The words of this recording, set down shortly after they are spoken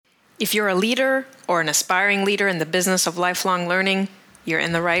If you're a leader or an aspiring leader in the business of lifelong learning, you're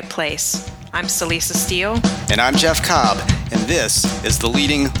in the right place. I'm Celisa Steele. And I'm Jeff Cobb, and this is the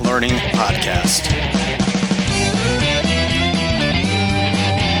Leading Learning Podcast.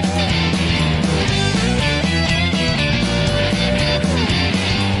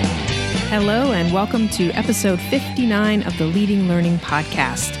 Hello, and welcome to episode 59 of the Leading Learning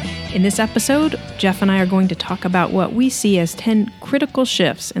Podcast. In this episode, Jeff and I are going to talk about what we see as 10 critical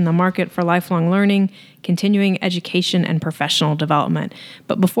shifts in the market for lifelong learning, continuing education, and professional development.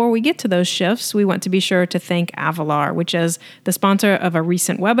 But before we get to those shifts, we want to be sure to thank Avalar, which is the sponsor of a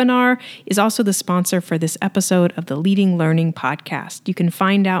recent webinar, is also the sponsor for this episode of the Leading Learning Podcast. You can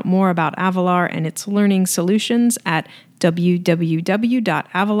find out more about Avalar and its learning solutions at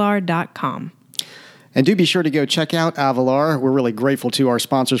www.avalar.com. And do be sure to go check out Avalar. We're really grateful to our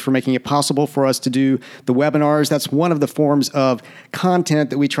sponsors for making it possible for us to do the webinars. That's one of the forms of content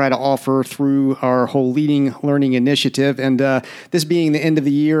that we try to offer through our whole Leading Learning initiative. And this being the end of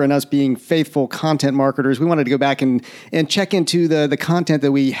the year and us being faithful content marketers, we wanted to go back and check into the content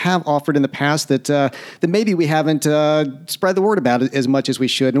that we have offered in the past that maybe we haven't spread the word about as much as we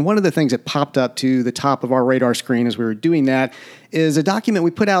should. And one of the things that popped up to the top of our radar screen as we were doing that is a document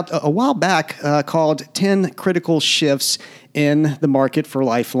we put out a while back called 10 Critical Shifts in the Market for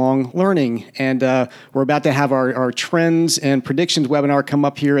Lifelong Learning. And we're about to have our Trends and Predictions webinar come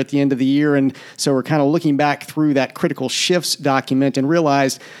up here at the end of the year. And so we're kind of looking back through that Critical Shifts document and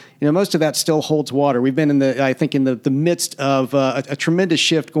realized, most of that still holds water. We've been in the midst of a tremendous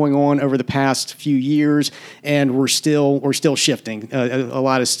shift going on over the past few years, and we're still shifting. A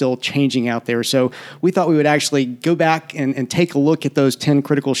lot is still changing out there. So we thought we would actually go back and take a look at those 10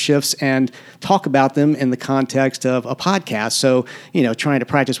 critical shifts and talk about them in the context of a podcast. So, trying to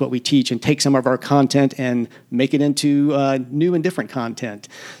practice what we teach and take some of our content and make it into new and different content.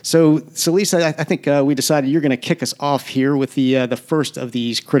 So Lisa, I think we decided you're going to kick us off here with the first of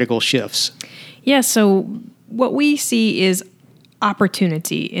these critical shifts. Yeah, so what we see is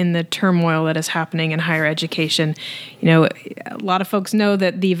opportunity in the turmoil that is happening in higher education. A lot of folks know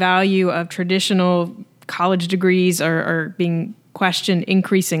that the value of traditional college degrees are being questioned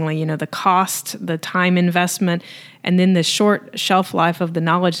increasingly. The cost, the time investment, and then the short shelf life of the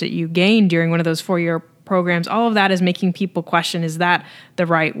knowledge that you gain during one of those 4-year programs, all of that is making people question, is that the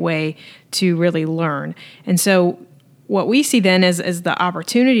right way to really learn? And so what we see then as the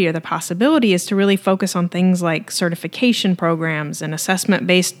opportunity or the possibility is to really focus on things like certification programs and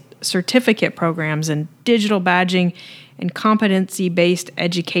assessment-based certificate programs and digital badging and competency-based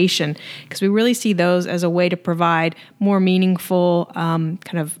education, because we really see those as a way to provide more meaningful, kind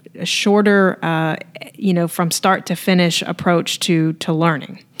of a shorter, from start to finish approach to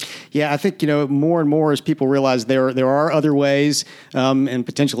learning. Yeah, I think, more and more as people realize there are other ways and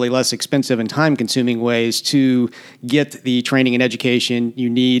potentially less expensive and time-consuming ways to get the training and education you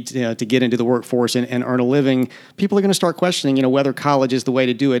need to get into the workforce and earn a living, people are going to start questioning, whether college is the way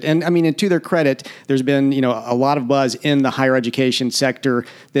to do it. And and to their credit, there's been, a lot of buzz in the higher education sector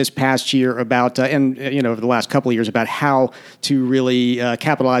this past year about, over the last couple of years about how to really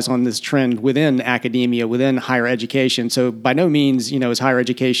capitalize on this trend within academia, within higher education. So by no means, is higher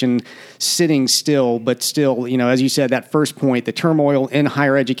education sitting still, but still, as you said, that first point, the turmoil in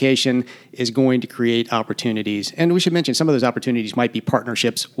higher education is going to create opportunities. And we should mention some of those opportunities might be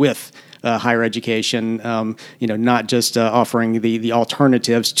partnerships with higher education, not just offering the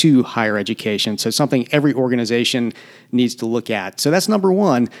alternatives to higher education. So something every organization needs to look at. So that's number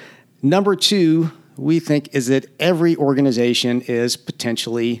one. Number two, we think, is that every organization is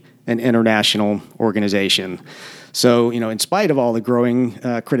potentially an international organization. So, in spite of all the growing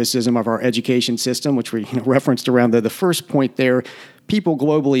criticism of our education system, which we referenced around the first point there, people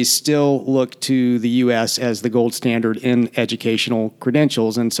globally still look to the U.S. as the gold standard in educational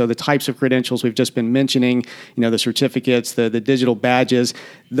credentials. And so the types of credentials we've just been mentioning, the certificates, the digital badges,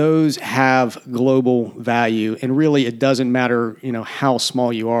 those have global value. And really, it doesn't matter, how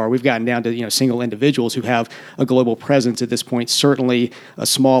small you are. We've gotten down to, single individuals who have a global presence at this point. Certainly, a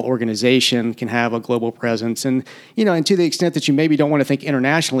small organization can have a global presence. And, and to the extent that you maybe don't want to think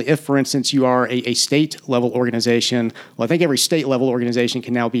internationally, if, for instance, you are a state-level organization, well, I think every state-level organization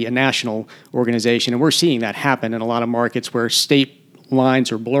can now be a national organization. And we're seeing that happen in a lot of markets where state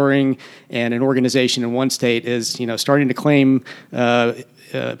lines are blurring and an organization in one state is, starting to claim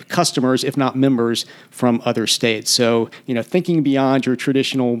customers, if not members, from other states. So, thinking beyond your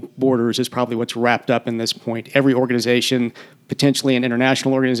traditional borders is probably what's wrapped up in this point. Every organization, potentially an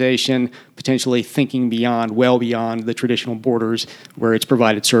international organization, potentially thinking well beyond the traditional borders where it's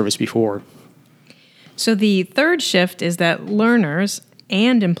provided service before. So the third shift is that learners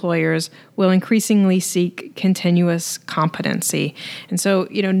and employers will increasingly seek continuous competency. And so,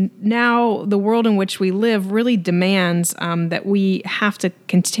 now the world in which we live really demands that we have to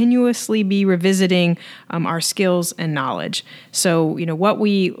continuously be revisiting our skills and knowledge. So, what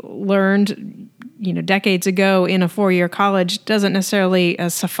we learned decades ago in a 4-year college doesn't necessarily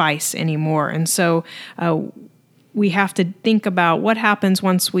suffice anymore. And so we have to think about what happens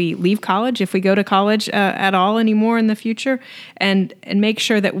once we leave college, if we go to college at all anymore in the future, and make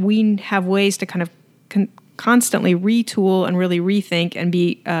sure that we have ways to kind of constantly retool and really rethink and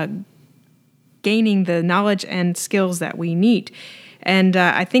be gaining the knowledge and skills that we need. And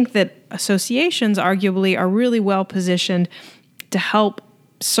I think that associations arguably are really well positioned to help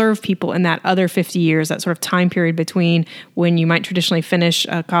serve people in that other 50 years, that sort of time period between when you might traditionally finish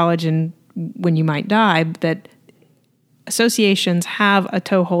college and when you might die, that associations have a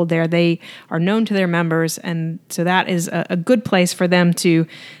toehold there. They are known to their members, and so that is a good place for them to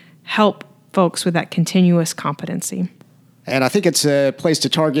help folks with that continuous competency. And I think it's a place to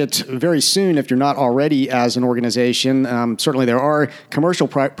target very soon if you're not already as an organization. Certainly there are commercial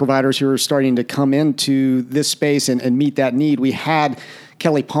providers who are starting to come into this space and meet that need. We had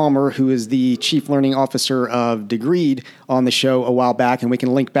Kelly Palmer, who is the Chief Learning Officer of Degreed, on the show a while back, and we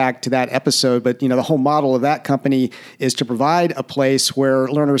can link back to that episode. But the whole model of that company is to provide a place where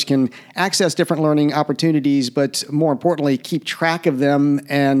learners can access different learning opportunities, but more importantly, keep track of them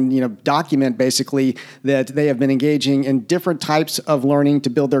and document basically that they have been engaging in different types of learning to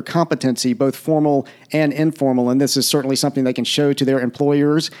build their competency, both formal and informal. And this is certainly something they can show to their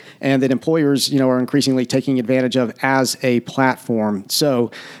employers, and that employers are increasingly taking advantage of as a platform.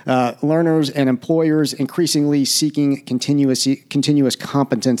 So learners and employers increasingly seeking continuous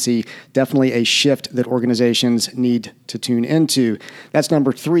competency, definitely a shift that organizations need to tune into. That's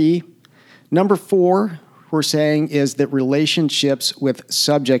number 3. Number 4, we're saying, is that relationships with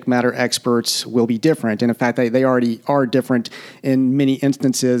subject matter experts will be different. And in fact, they already are different in many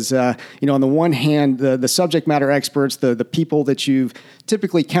instances. On the one hand, the subject matter experts, the people that you've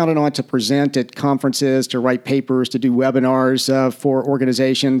typically counted on to present at conferences, to write papers, to do webinars for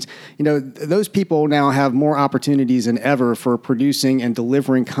organizations, those people now have more opportunities than ever for producing and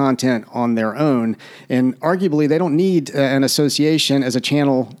delivering content on their own. And arguably, they don't need an association as a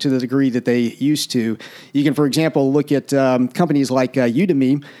channel to the degree that they used to. You can, for example, look at companies like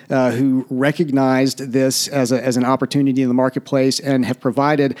Udemy, who recognized this as an opportunity in the marketplace and have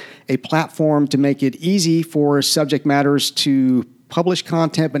provided a platform to make it easy for subject matters to publish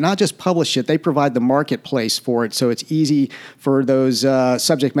content, but not just publish it. They provide the marketplace for it, so it's easy for those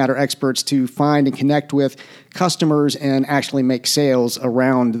subject matter experts to find and connect with customers and actually make sales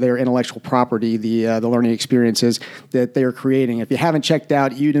around their intellectual property, the learning experiences that they're creating. If you haven't checked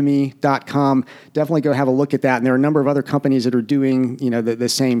out udemy.com, definitely go have a look at that. And there are a number of other companies that are doing the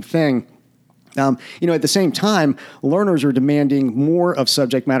same thing. At the same time, learners are demanding more of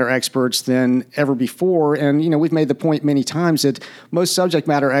subject matter experts than ever before. And, we've made the point many times that most subject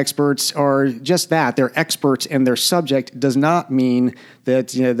matter experts are just that. They're experts in their subject. Does not mean that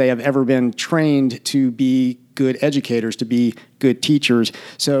they have ever been trained to be good educators, to be good teachers.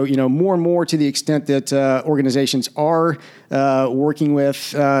 So, more and more, to the extent that organizations are working with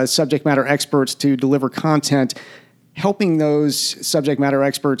subject matter experts to deliver content, helping those subject matter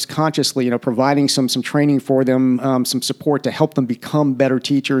experts consciously, providing some training for them, some support to help them become better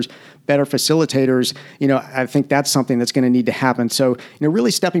teachers, better facilitators, I think that's something that's going to need to happen. So,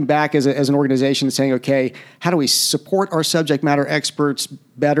 really stepping back as an organization and saying, okay, how do we support our subject matter experts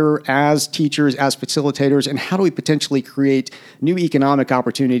better as teachers, as facilitators, and how do we potentially create new economic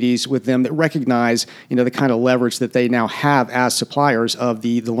opportunities with them that recognize, the kind of leverage that they now have as suppliers of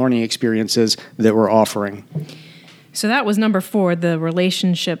the learning experiences that we're offering. So that was number 4, the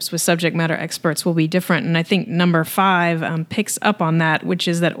relationships with subject matter experts will be different. And I think number 5 picks up on that, which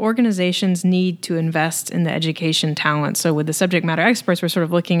is that organizations need to invest in the education talent. So with the subject matter experts, we're sort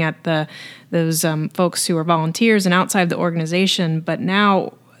of looking at those folks who are volunteers and outside the organization. But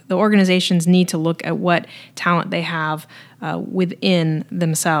now the organizations need to look at what talent they have within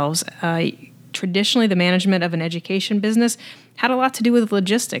themselves. Traditionally, the management of an education business had a lot to do with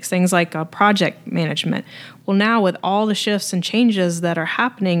logistics, things like project management. Well, now with all the shifts and changes that are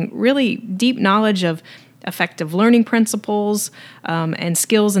happening, really deep knowledge of effective learning principles and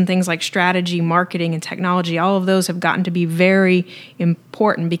skills and things like strategy, marketing, and technology, all of those have gotten to be very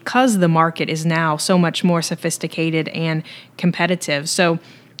important because the market is now so much more sophisticated and competitive. So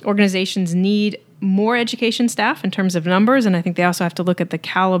organizations need more education staff in terms of numbers, and I think they also have to look at the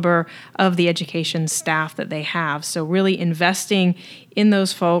caliber of the education staff that they have. So really investing in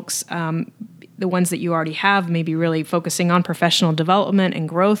those folks, the ones that you already have, maybe really focusing on professional development and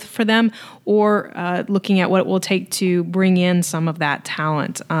growth for them, or looking at what it will take to bring in some of that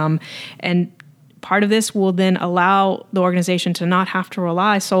talent. And part of this will then allow the organization to not have to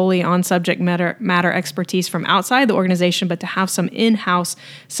rely solely on subject matter expertise from outside the organization, but to have some in-house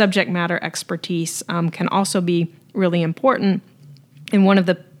subject matter expertise can also be really important. And one of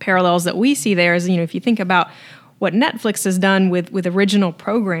the parallels that we see there is, if you think about what Netflix has done with original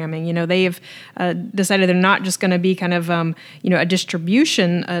programming, they have decided they're not just going to be kind of, a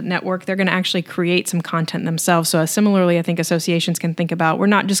distribution network. They're going to actually create some content themselves. So similarly, I think associations can think about, we're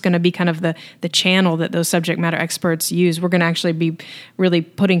not just going to be kind of the channel that those subject matter experts use. We're going to actually be really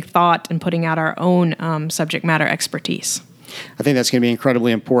putting thought and putting out our own subject matter expertise. I think that's going to be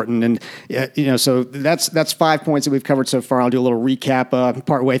incredibly important. And, so that's 5 points that we've covered so far. I'll do a little recap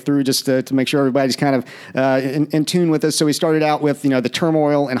partway through just to make sure everybody's kind of in tune with us. So we started out with, the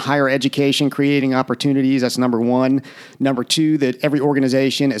turmoil in higher education, creating opportunities. That's number one. Number two, that every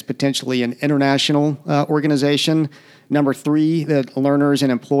organization is potentially an international organization. Number three, that learners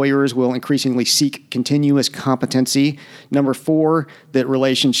and employers will increasingly seek continuous competency. Number four, that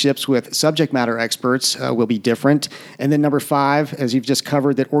relationships with subject matter experts will be different. And then number five, as you've just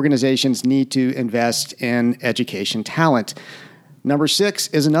covered, that organizations need to invest in education talent. Number six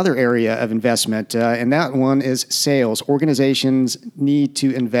is another area of investment, and that one is sales. Organizations need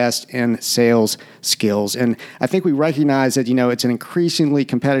to invest in sales skills. And I think we recognize that, it's an increasingly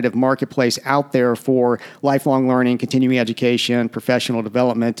competitive marketplace out there for lifelong learning, continuing education, professional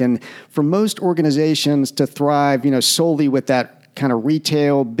development. And for most organizations to thrive, solely with that kind of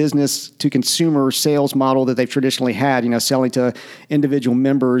retail business to consumer sales model that they've traditionally had, selling to individual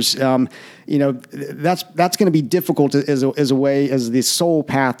members, that's going to be difficult as the sole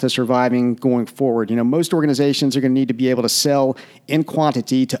path to surviving going forward. Most organizations are going to need to be able to sell in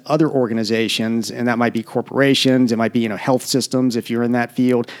quantity to other organizations, and that might be corporations, it might be health systems if you're in that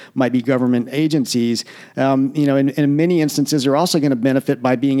field, might be government agencies. In many instances, they're also going to benefit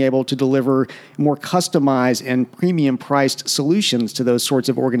by being able to deliver more customized and premium priced solutions to those sorts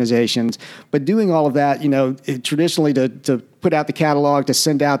of organizations. But doing all of that, traditionally to put out the catalog, to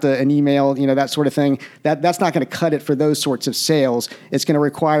send out an email, that sort of thing, that's not going to cut it for those sorts of sales. It's going to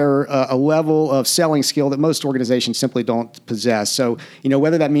require a level of selling skill that most organizations simply don't possess. So,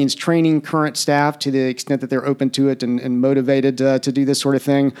 whether that means training current staff to the extent that they're open to it and motivated to do this sort of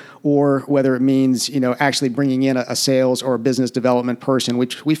thing, or whether it means, actually bringing in a sales or a business development person,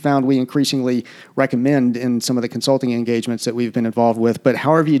 which we found we increasingly recommend in some of the consulting engagements that we've been involved with. But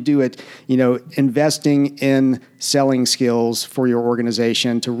however you do it, investing in selling skills for your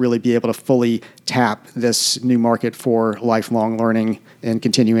organization to really be able to fully tap this new market for lifelong learning and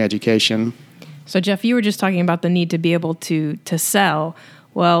continuing education. So, Jeff, you were just talking about the need to be able to sell.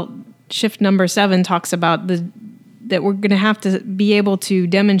 Well, shift number 7 talks about that we're going to have to be able to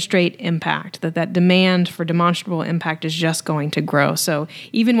demonstrate impact, that demand for demonstrable impact is just going to grow. So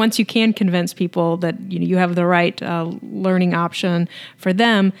even once you can convince people that you have the right learning option for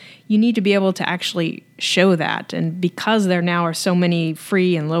them, you need to be able to actually show that. And because there now are so many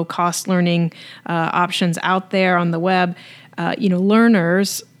free and low-cost learning options out there on the web,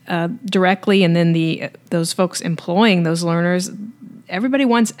 learners directly, and then those folks employing those learners, everybody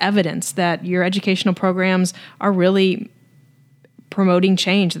wants evidence that your educational programs are really promoting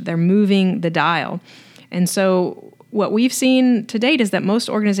change, that they're moving the dial. And so what we've seen to date is that most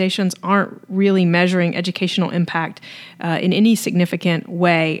organizations aren't really measuring educational impact in any significant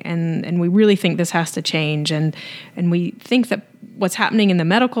way. And we really think this has to change. And we think that what's happening in the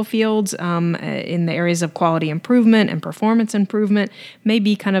medical fields, in the areas of quality improvement and performance improvement, may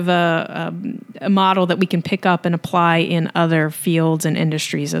be kind of a model that we can pick up and apply in other fields and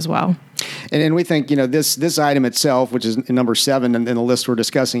industries as well. And we think, this item itself, which is number 7 in the list we're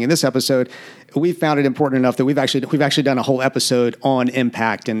discussing in this episode, we found it important enough that we've actually done a whole episode on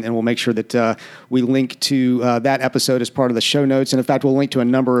impact, and we'll make sure that we link to that episode as part of the show notes. And in fact, we'll link to a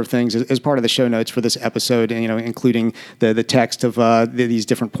number of things as part of the show notes for this episode, including the text of these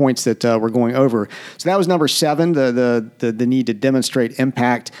different points that we're going over. So that was number 7, the need to demonstrate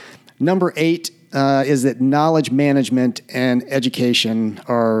impact. Number 8 is that knowledge management and education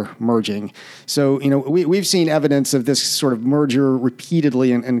are merging. So, we've seen evidence of this sort of merger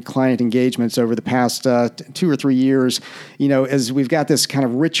repeatedly in client engagements over the past 2 or 3 years. As we've got this kind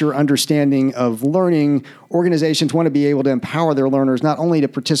of richer understanding of learning, organizations want to be able to empower their learners not only to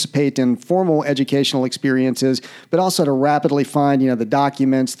participate in formal educational experiences, but also to rapidly find, the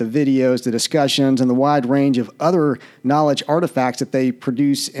documents, the videos, the discussions, and the wide range of other knowledge artifacts that they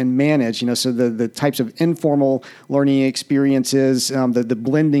produce and manage. So the types of informal learning experiences, the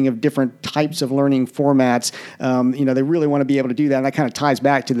blending of different types of learning formats. They really want to be able to do that. And that kind of ties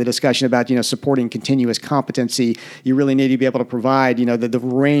back to the discussion about, supporting continuous competency. You really need to be able to provide, the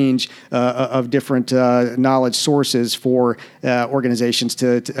range of different knowledge sources for organizations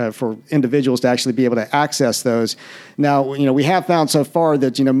for individuals to actually be able to access those. Now, we have found so far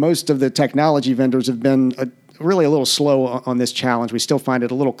that, most of the technology vendors have been really a little slow on this challenge. We still find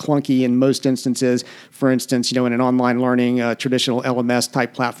it a little clunky in most instances. For instance, in an online learning, traditional LMS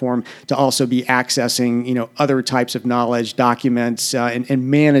type platform, to also be accessing, other types of knowledge, documents,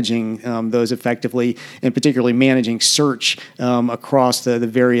 and managing those effectively, and particularly managing search across the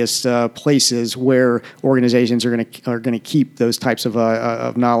various places where organizations are going to keep those types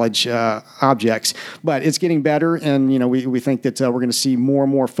of knowledge objects. But it's getting better, and we think that we're going to see more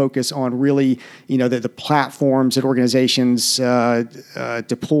and more focus on really, the platform that organizations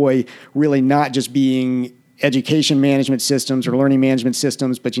deploy, really not just being education management systems or learning management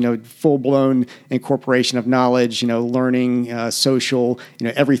systems, but full-blown incorporation of knowledge, learning, social,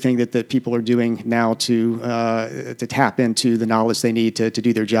 everything that people are doing now to tap into the knowledge they need to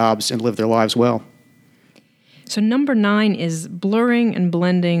do their jobs and live their lives well. So number 9 is blurring and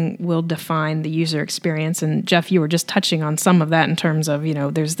blending will define the user experience. And Jeff, you were just touching on some of that in terms of,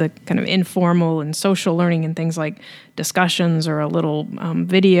 there's the kind of informal and social learning and things like discussions or a little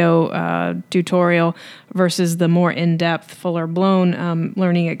video tutorial versus the more in-depth, fuller-blown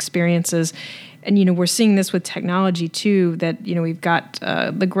learning experiences. And, we're seeing this with technology too, that, we've got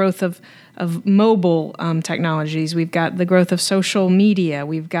the growth of mobile technologies. We've got the growth of social media.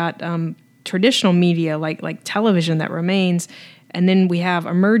 We've got traditional media like television that remains, and then we have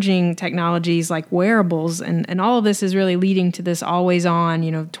emerging technologies like wearables, and all of this is really leading to this always on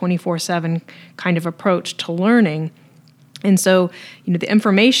 24/7 kind of approach to learning. And so the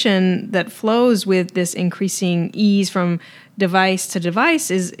information that flows with this increasing ease from device to device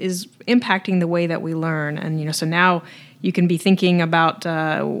is impacting the way that we learn. And so now you can be thinking about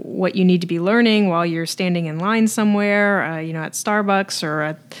what you need to be learning while you're standing in line somewhere, at Starbucks or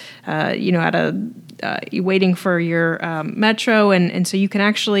at waiting for your metro, and so you can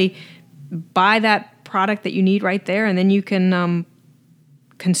actually buy that product that you need right there, and then you can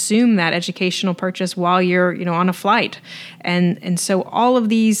consume that educational purchase while you're on a flight, and so all of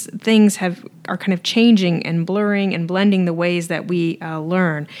these things are kind of changing and blurring and blending the ways that we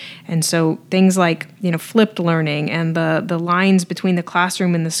learn. And so things like flipped learning and the lines between the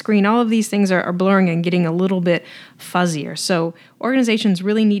classroom and the screen, all of these things are blurring and getting a little bit fuzzier. So organizations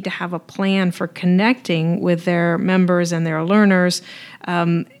really need to have a plan for connecting with their members and their learners,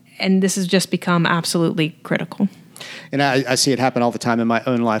 and this has just become absolutely critical. And I see it happen all the time in my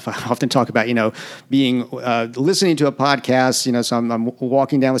own life. I often talk about, being listening to a podcast. So I'm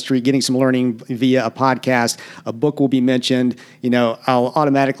walking down the street, getting some learning via a podcast. A book will be mentioned. I'll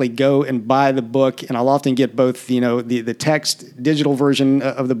automatically go and buy the book, and I'll often get both, the text, digital version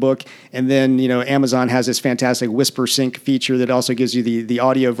of the book, and then, Amazon has this fantastic Whisper Sync feature that also gives you the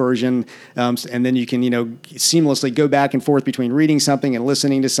audio version, and then you can, seamlessly go back and forth between reading something and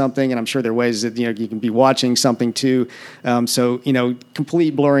listening to something. And I'm sure there are ways that you can be watching something too. So,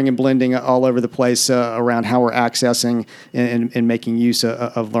 complete blurring and blending all over the place around how we're accessing and making use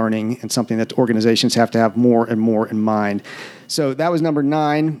of learning, and something that organizations have to have more and more in mind. So that was number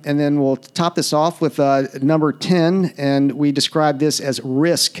 9, and then we'll top this off with number 10, and we describe this as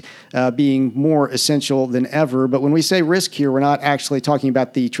risk being more essential than ever. But when we say risk here, we're not actually talking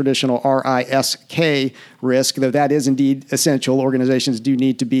about the traditional RISK risk, though that is indeed essential. Organizations do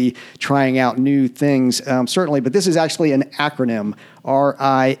need to be trying out new things, certainly, but this is actually an acronym,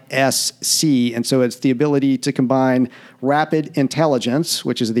 RISC, and so it's the ability to combine rapid intelligence,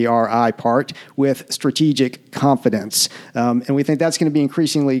 which is the RI part, with strategic confidence. And we think that's going to be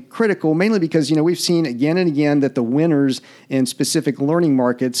increasingly critical, mainly because, we've seen again and again that the winners in specific learning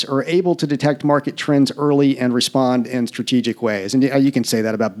markets are able to detect market trends early and respond in strategic ways. And you can say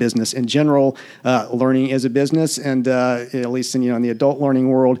that about business in general. Learning is a business, and at least in the adult learning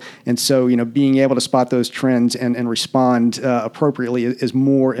world. And so, being able to spot those trends and respond appropriately is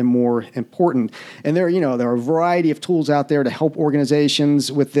more and more important. And there are a variety of tools out there to help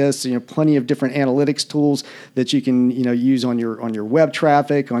organizations with this. Plenty of different analytics tools that you can use on your web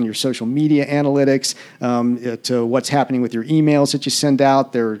traffic, on your social media analytics, to what's happening with your emails that you send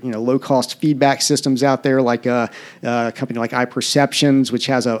out. There are low cost feedback systems out there, like a company like iPerceptions, which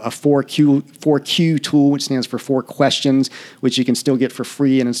has a 4Q tool tool, which stands for 4 questions, which you can still get for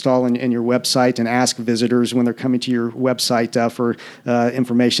free and install in your website and ask visitors when they're coming to your website for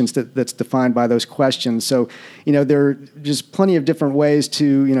information that's defined by those questions. So, there are just plenty of different ways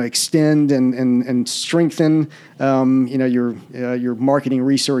to, extend and strengthen, your marketing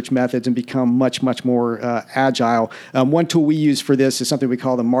research methods and become much, much more agile. One tool we use for this is something we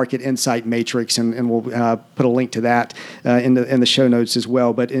call the Market Insight Matrix, and we'll put a link to that in the show notes as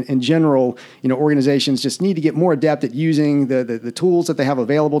well. But in general, organizations just need to get more adept at using the tools that they have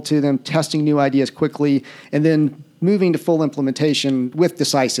available to them, testing new ideas quickly, and then moving to full implementation with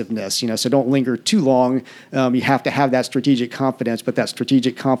decisiveness. So don't linger too long. You have to have that strategic confidence, but that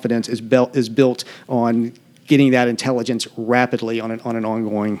strategic confidence is built on getting that intelligence rapidly on an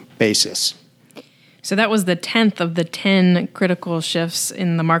ongoing basis. So that was the 10th of the 10 critical shifts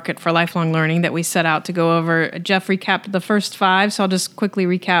in the market for lifelong learning that we set out to go over. Jeff recapped the first 5, so I'll just quickly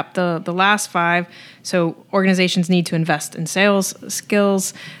recap the last 5. So organizations need to invest in sales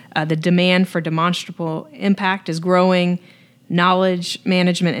skills. The demand for demonstrable impact is growing. Knowledge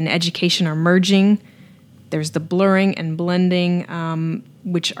management and education are merging. There's the blurring and blending,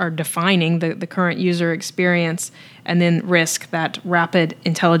 which are defining the current user experience. And then risk, that rapid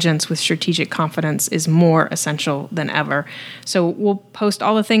intelligence with strategic confidence is more essential than ever. So we'll post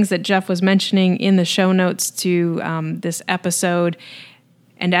all the things that Jeff was mentioning in the show notes to this episode.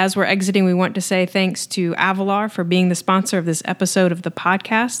 And as we're exiting, we want to say thanks to Avalar for being the sponsor of this episode of the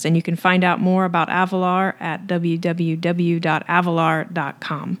podcast. And you can find out more about Avalar at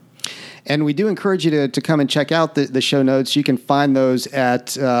www.avalar.com. And we do encourage you to come and check out the show notes. You can find those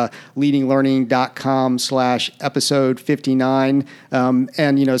at leadinglearning.com/episode 59.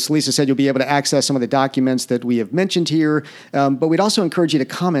 And, as Lisa said, you'll be able to access some of the documents that we have mentioned here. But we'd also encourage you to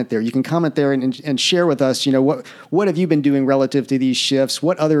comment there. You can comment there and share with us, what have you been doing relative to these shifts?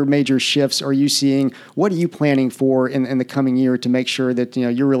 What other major shifts are you seeing? What are you planning for in the coming year to make sure that,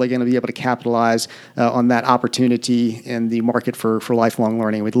 you're really going to be able to capitalize on that opportunity in the market for lifelong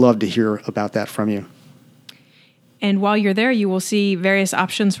learning? We'd love to hear about that from you. And while you're there, you will see various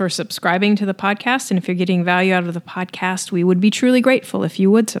options for subscribing to the podcast. And if you're getting value out of the podcast, we would be truly grateful if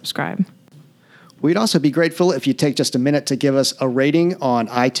you would subscribe. We'd also be grateful if you take just a minute to give us a rating on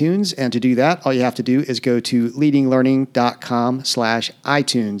iTunes. And to do that, all you have to do is go to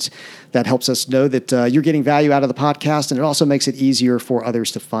leadinglearning.com/iTunes. That helps us know that you're getting value out of the podcast, and it also makes it easier for others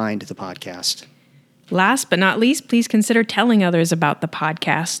to find the podcast. Last but not least, please consider telling others about the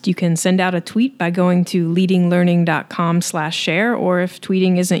podcast. You can send out a tweet by going to leadinglearning.com/share, or if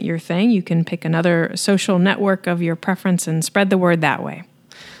tweeting isn't your thing, you can pick another social network of your preference and spread the word that way.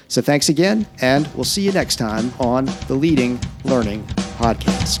 So thanks again, and we'll see you next time on the Leading Learning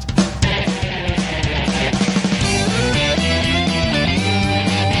Podcast.